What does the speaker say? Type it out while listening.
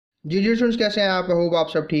जी dear students, कैसे हैं आप? होप आप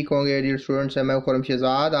सब ठीक होंगे। डियर स्टूडेंट्स, मैं खुरम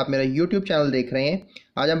शहजाद, आप मेरा यूट्यूब चैनल देख रहे हैं।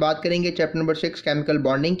 आज हम बात करेंगे चैप्टर नंबर 6 केमिकल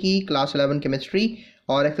बॉन्डिंग की, क्लास 11 केमिस्ट्री।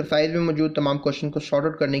 और एक्सरसाइज में मौजूद तमाम क्वेश्चन को सॉर्ट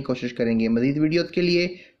आउट करने की कोशिश करेंगे। मजीद वीडियोस के लिए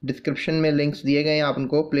डिस्क्रिप्शन में लिंक्स दिए गए हैं, आप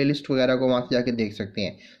उनको प्लेलिस्ट वगैरह को वहाँ से जाके देख सकते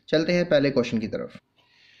हैं। चलते हैं पहले क्वेश्चन की तरफ।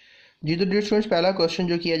 जी तो डियर स्टूडेंट्स, पहला क्वेश्चन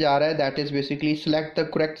जो किया जा रहा है that is basically select the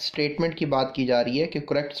correct statement की बात की जा रही है कि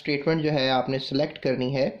करेक्ट स्टेटमेंट जो है आपने सेलेक्ट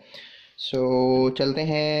करनी है। चलते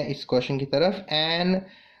हैं इस क्वेश्चन की तरफ। एन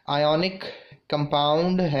आयोनिक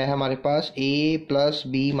कंपाउंड है हमारे पास, ए plus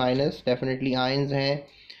B minus, definitely ions हैं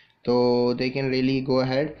तो they can really go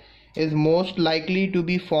ahead. Is most likely to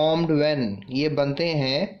be formed when, ये बनते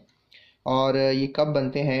हैं और ये कब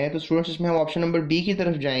बनते हैं? तो स्टूडेंट्स इसमें हम ऑप्शन नंबर बी की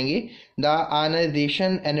तरफ जाएंगे। The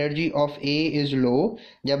ionization energy of A is low,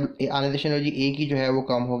 जब आयनाइजेशन एनर्जी ए की जो है वो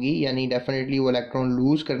कम होगी, यानी डेफिनेटली वो इलेक्ट्रॉन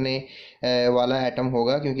लूज़ करने वाला एटम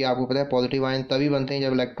होगा, क्योंकि आपको पता है पॉजिटिव आयन तभी बनते हैं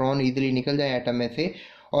जब इलेक्ट्रॉन ईजिली निकल जाए एटम में से।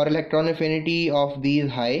 और electron affinity of B is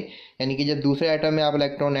high, यानी कि जब दूसरे एटम में आप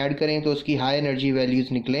इलेक्ट्रॉन ऐड करें तो उसकी हाई एनर्जी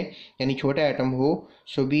वैल्यूज़ निकलें, यानी छोटा एटम हो।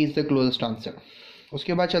 सो B is the closest answer.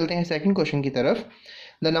 उसके बाद चलते हैं सेकंड क्वेश्चन की तरफ।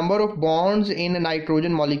 The number of bonds in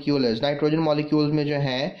nitrogen molecule is, nitrogen molecules में जो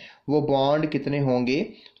है वो बॉन्ड कितने होंगे?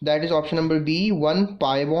 That is option number B, one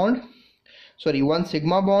pi bond, sorry one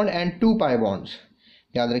sigma bond and to pi bonds.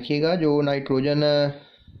 याद रखिएगा जो नाइट्रोजन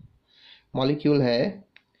मॉलिक्यूल है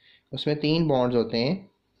उसमें तीन बॉन्ड्स होते हैं,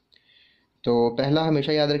 तो पहला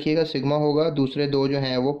हमेशा याद रखिएगा सिग्मा होगा, दूसरे दो जो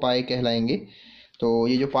हैं वो पाई कहलाएंगे। तो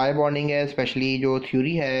ये जो पाई बॉन्डिंग है, स्पेशली जो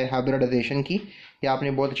थ्योरी है हाइब्रिडाइजेशन की, ये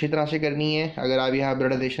आपने बहुत अच्छी तरह से करनी है। अगर आप ये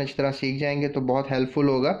हाइब्रिडाइजेशन अच्छी तरह सीख जाएंगे तो बहुत हेल्पफुल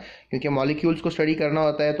होगा, क्योंकि मॉलिक्यूल्स को स्टडी करना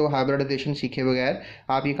होता है तो हाइब्रिडाइजेशन सीखे बगैर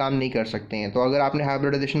आप ये काम नहीं कर सकते हैं। तो अगर आपने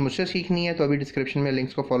हाइब्रिडाइजेशन मुझसे सीखनी है तो अभी डिस्क्रिप्शन में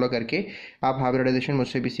लिंक्स को फॉलो करके आप हाइब्रिडाइजेशन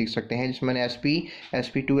मुझसे भी सीख सकते हैं, जिसमें मैंने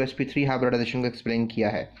SP2 SP3 हाइब्रिडाइजेशन को एक्सप्लेन किया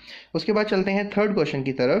है। उसके बाद चलते हैं थर्ड क्वेश्चन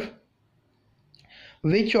की तरफ।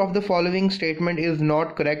 Which of the following statement is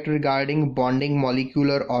not correct regarding bonding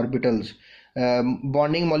molecular orbitals?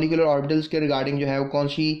 Bonding molecular orbitals के रिगार्डिंग जो है वो कौन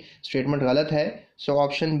सी स्टेटमेंट गलत है? सो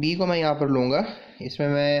ऑप्शन बी को मैं यहाँ पर लूँगा। इसमें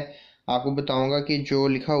मैं आपको बताऊँगा कि जो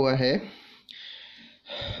लिखा हुआ है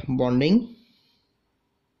bonding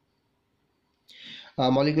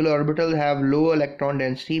molecular orbitals have low electron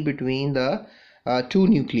density between the two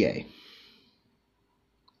nuclei,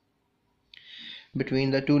 between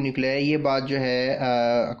the two nuclei, ये बात जो है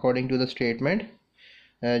अकॉर्डिंग टू द स्टेटमेंट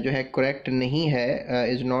जो है करेक्ट नहीं है,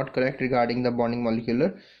 is not correct regarding the bonding molecular.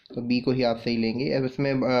 तो बी को ही आप सही लेंगे। अब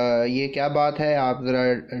इसमें ये क्या बात है, आप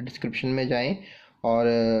ज़रा डिस्क्रिप्शन में जाएं और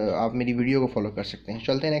आप मेरी वीडियो को फॉलो कर सकते हैं।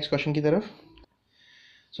 चलते हैं नेक्स्ट क्वेश्चन की तरफ।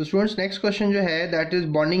 सो स्टूडेंट्स, नेक्स्ट क्वेश्चन जो है that is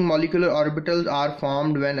bonding molecular orbitals are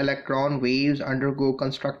formed when electron waves undergo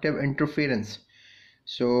constructive interference.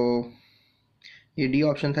 सो ये डी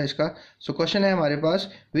ऑप्शन था इसका। सो क्वेश्चन है हमारे पास,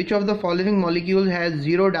 which of the following molecule has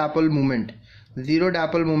zero dipole movement. Zero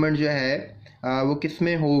dipole movement जो है वो किस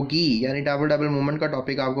में होगी, यानी डाबल डाबल मूवमेंट का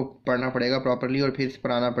टॉपिक आपको पढ़ना पड़ेगा प्रॉपरली और फिर इस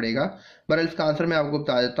पर आना पड़ेगा। पर इसका आंसर मैं आपको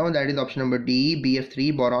बता देता हूँ, that is option number D,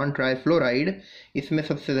 BF3 boron trifluoride. इसमें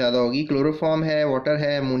सबसे ज़्यादा होगी। क्लोरोफॉर्म है, वाटर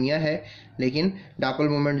है, अमोनिया है, लेकिन डायपोल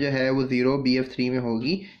मूवमेंट जो है वो ज़ीरो BF3 में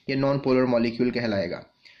होगी। ये नॉन पोलर मॉलिक्यूल कहलाएगा।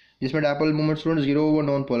 जिसमें डायपोल मूवमेंट स्टूडेंट जीरो, वो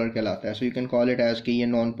नॉन पोलर कहलाता है। So you can call it as कि ये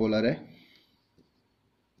नॉन पोलर है।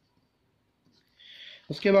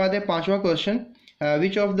 उसके बाद है पांचवा question,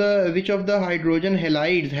 which of the hydrogen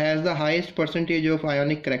halides has the highest percentage of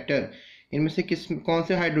ionic character. इनमें से कौन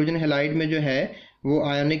से हाइड्रोजन हेलाइड में जो है वो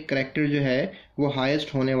आयोनिक करेक्टर जो है वो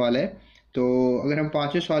हाईएस्ट होने वाला है? तो अगर हम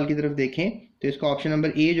पांचवें सवाल की तरफ देखें तो इसका ऑप्शन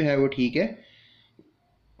नंबर ए जो है वो ठीक है,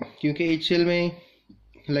 क्योंकि HCl में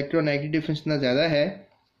इलेक्ट्रोनेगेटिव डिफरेंस इतना ज़्यादा है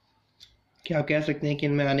कि आप कह सकते हैं कि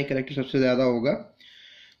इनमें आयोनिक करेक्टर सबसे ज़्यादा होगा।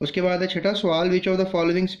 उसके बाद है छठा सवाल, which of the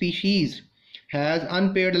following species has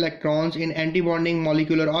unpaired electrons in anti bonding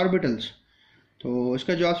molecular orbitals. तो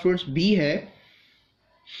इसका जवाब स्टूडेंट्स बी है।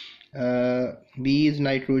 बी इज़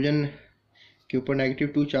नाइट्रोजन के ऊपर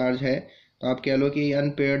 -2 चार्ज है, तो आप कह लो कि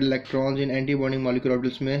unpaired electrons in anti bonding molecular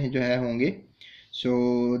orbitals में जो है होंगे।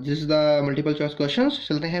 So this is the multiple choice questions.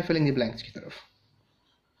 चलते हैं फिलिंग द ब्लैंक्स की तरफ।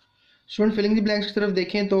 स्टूडेंट फिलिंग द ब्लैंक्स की तरफ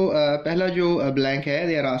देखें तो पहला जो ब्लैंक है,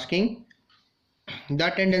 they are asking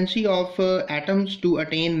the tendency of atoms to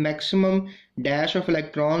attain maximum dash of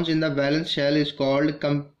electrons in the valence shell is called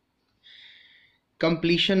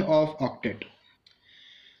completion of octet.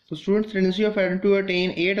 तो student tendency of atom to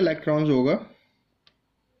attain 8 electrons होगा।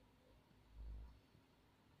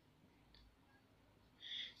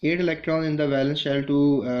 8 electron in the valence shell to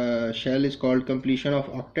shell is called completion of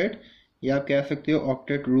octet, या आप कह सकते हो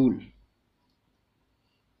octet rule.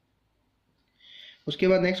 उसके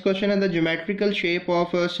बाद next question है the geometrical shape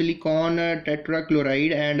of silicon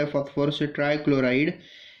tetrachloride and phosphorus trichloride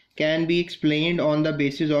can be explained on the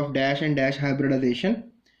basis of dash and dash hybridisation.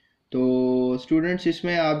 तो students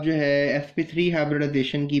इसमें आप जो है sp3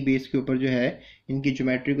 हाइब्रिडाइजेशन की बेस के ऊपर जो है इनकी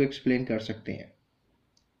ज्योमेट्री को एक्सप्लेन कर सकते हैं।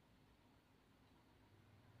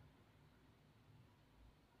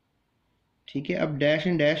 ठीक है, अब डैश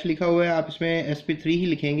एंड डैश लिखा हुआ है, आप इसमें sp3 ही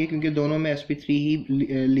लिखेंगे क्योंकि दोनों में sp3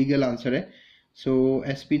 ही लीगल आंसर है। सो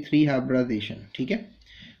sp3 हाइब्रिडाइजेशन। ठीक है,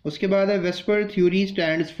 उसके बाद है VSEPR theory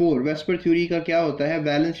stands for. VSEPR theory का क्या होता है?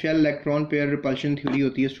 Valence shell electron pair repulsion theory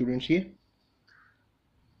होती है स्टूडेंट्स, ये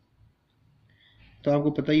तो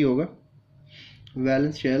आपको पता ही होगा।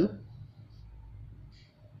 Valence shell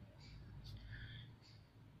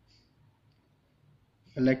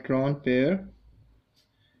electron pair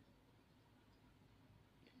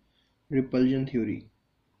repulsion theory.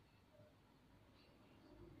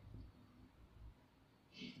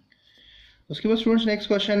 उसके बाद स्टूडेंट्स नेक्स्ट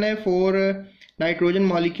क्वेश्चन है for nitrogen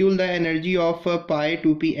molecule the energy of pi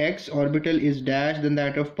 2p x orbital is dash then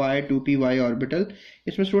that of pi 2p y orbital.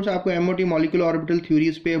 इसमें स्टूडेंट्स आपको MOT मॉलिक्यूलर ऑर्बिटल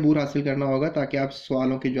थ्योरीज पे अबूर हासिल करना होगा ताकि आप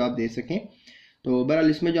सवालों के जवाब दे सकें। तो बहरहाल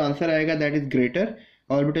इसमें जो आंसर आएगा that is greater,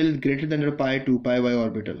 orbital is greater than pi 2p y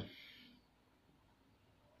orbital.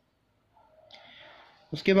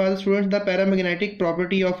 उसके बाद students the paramagnetic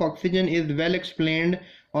property of oxygen is well explained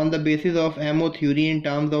on the basis of MO theory in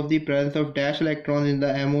terms of the presence of dash electrons in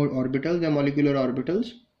the MO orbitals या molecular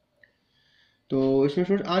orbitals। तो इसमें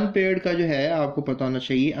student unpaired का जो है आपको पता होना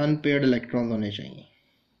चाहिए, अनपेयर्ड इलेक्ट्रॉन्स होने चाहिए।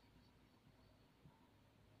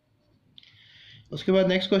 उसके बाद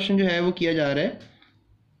नेक्स्ट क्वेश्चन जो है वो किया जा रहा है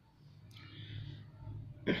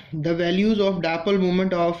the values of dipole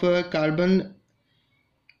moment of carbon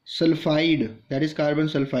sulphide that is carbon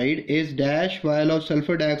sulphide is dash while of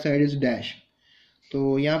sulphur dioxide is dash. तो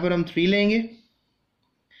यहाँ पर हम 3 लेंगे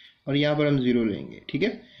और यहाँ पर हम 0 लेंगे। ठीक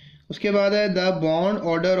है, उसके बाद है the bond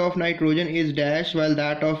order of nitrogen is dash while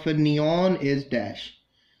that of neon is dash.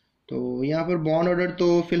 तो यहाँ पर बॉन्ड ऑर्डर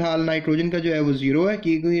तो फिलहाल नाइट्रोजन का जो है वो 0 है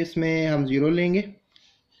क्योंकि इसमें हम 0 लेंगे,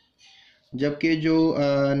 जबकि जो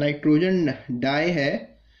नाइट्रोजन डाई है,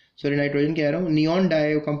 सॉरी नाइट्रोजन कह रहा हूँ, नियॉन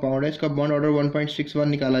डाई कंपाउंड है, इसका बॉन्ड ऑर्डर 1.61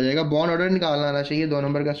 निकाला जाएगा। बॉन्ड ऑर्डर निकालना आना चाहिए, 2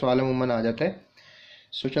 नंबर का सवाल अमूमन आ जाता है।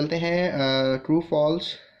 सो चलते हैं ट्रू फॉल्स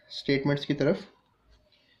स्टेटमेंट्स की तरफ।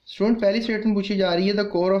 स्टूडेंट पहली स्टेटमेंट पूछी जा रही है the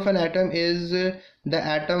core of an atom is the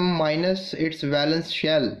atom minus it's valence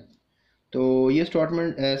shell. तो ये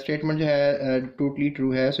स्टेटमेंट जो है टोटली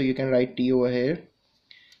ट्रू है। So you can write T over here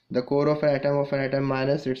the core of an atom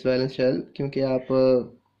minus it's valence shell. क्योंकि आप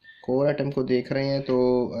core atom को देख रहे हैं तो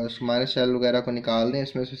माइनस शेल वगैरह को निकाल दें,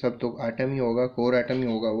 इसमें से सब तो एटम ही होगा, कोर एटम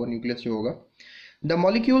ही होगा, वो न्यूक्लियस जो होगा। The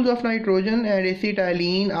molecules of nitrogen and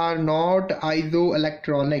acetylene are not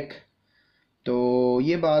isoelectronic। तो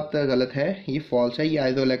ये बात गलत है, ये फॉल्स है, ये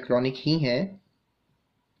आइसोइलेक्ट्रॉनिक ही है।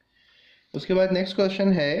 उसके बाद नेक्स्ट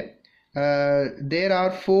क्वेश्चन है there are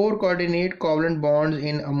 4 coordinate covalent bonds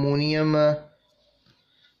in ammonium.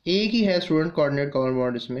 एक ही है स्टूडेंट कोऑर्डिनेट कोवलेंट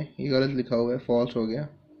बॉन्ड, इसमें ये गलत लिखा हुआ है, फॉल्स हो गया।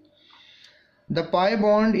 The pi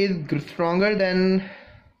bond is stronger than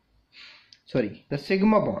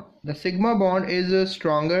the sigma bond is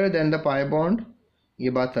stronger than the pi bond, ये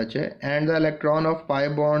बात सच है। and the electron of pi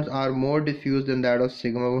bonds are more diffuse than that of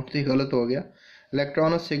sigma bond, ये गलत हो गया।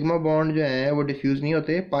 इलेक्ट्रॉन ऑफ सिग्मा बॉन्ड जो है वो डिफ्यूज नहीं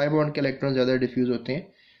होते, पाई बॉन्ड के इलेक्ट्रॉन ज़्यादा डिफ्यूज होते हैं।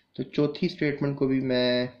 तो चौथी स्टेटमेंट को भी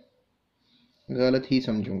मैं गलत ही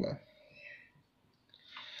समझूंगा।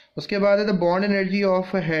 उसके बाद है the bond energy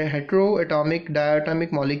of hetero atomic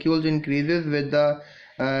diatomic molecules increases with the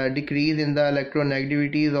decrease in the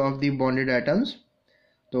electronegativities of the bonded atoms.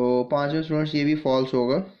 तो 5वें स्टूडेंट्स ये भी फॉल्स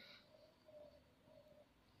होगा।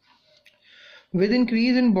 With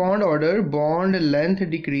increase in bond order bond length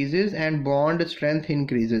decreases and bond strength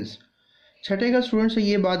increases. छठे का students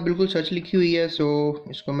ये बात बिल्कुल सच लिखी हुई है, सो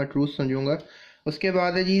इसको मैं ट्रूथ समझूंगा। उसके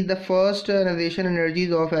बाद है जी the first ionization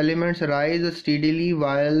energies of elements rise steadily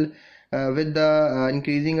while with the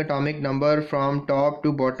increasing atomic number from top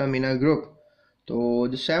to bottom in a group. तो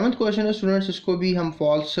जो 7th क्वेश्चन है स्टूडेंट्स, इसको भी हम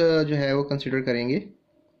फॉल्स जो है वो कंसिडर करेंगे।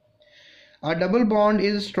 अ double bond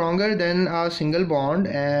is stronger than a single bond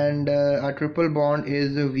and a triple bond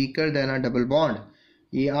is weaker then a double bond.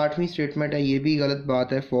 ये 8वीं स्टेटमेंट है, ये भी गलत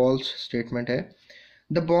बात है, फॉल्स स्टेटमेंट है।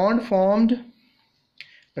 The bond formed,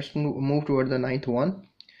 let's move toward the 9th one.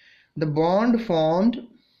 The bond formed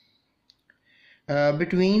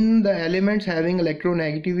between the elements having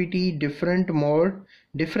electronegativity difference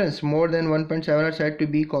more than 1.7 are said to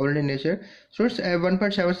be covalent in nature. So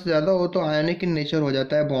 1.7 से ज़्यादा हो तो ionic in nature हो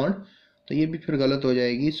जाता है bond, तो ये भी फिर गलत हो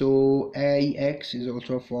जाएगी। So AX is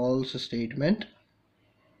also a false statement.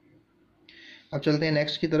 अब चलते हैं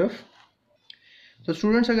नेक्स्ट की तरफ। तो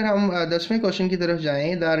स्टूडेंट्स अगर हम 10वें क्वेश्चन की तरफ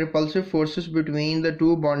जाएं, the repulsive forces between the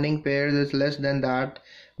two bonding pairs is less than that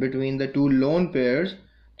between the two lone pairs.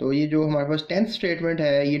 तो ये जो हमारे पास 10th स्टेटमेंट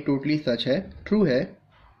है ये टोटली सच है, ट्रू है।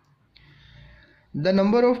 The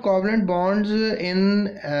number of covalent bonds in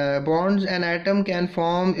bonds an atom can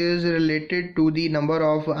form is related to the number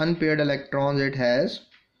of unpaired electrons it has.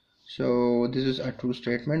 So this is a true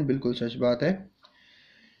statement, बिल्कुल सच बात है।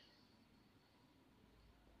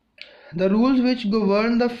 The rules which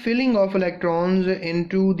govern the filling of electrons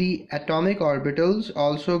into the atomic orbitals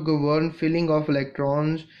also govern filling of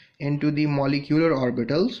electrons into the molecular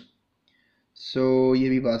orbitals. So ये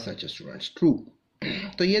भी बात सच है students, true.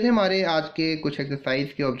 तो ये थे हमारे आज के कुछ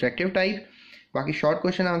एक्सरसाइज के ऑब्जेक्टिव टाइप। बाकी शॉर्ट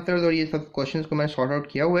क्वेश्चन आंसर्स और ये सब क्वेश्चंस को मैंने सॉर्ट आउट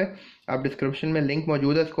किया हुआ है। आप डिस्क्रिप्शन में लिंक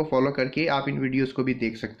मौजूद है, इसको फॉलो करके आप इन वीडियोस को भी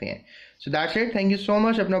देख सकते हैं। So that's it, thank you so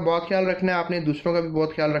much. अपना बहुत ख्याल रखना है, आपने दूसरों का भी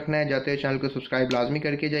बहुत ख्याल रखना है। जाते हुए चैनल को सब्सक्राइब लाजमी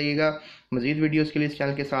करके जाइएगा। मजीद वीडियोज़ के लिए इस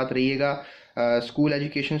चैनल के साथ रहिएगा। स्कूल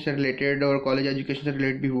एजुकेशन से रिलेटेड और कॉलेज एजुकेशन से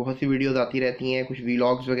रिलेटेड भी बहुत सी वीडियोज़ आती रहती हैं, कुछ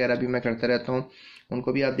वीलॉग्स वगैरह भी मैं करता रहता हूँ,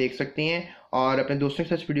 उनको भी आप देख सकते हैं। और अपने दोस्तों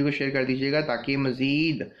के साथ वीडियो को शेयर कर दीजिएगा ताकि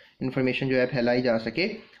मज़ीद इन्फॉर्मेशन जो है फैलाई जा सके।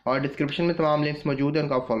 और डिस्क्रिप्शन में तमाम लिंक्स मौजूद हैं,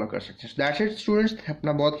 उनको आप फॉलो कर सकते हैं। दैट्स इट स्टूडेंट्स,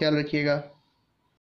 अपना बहुत ख्याल रखिएगा।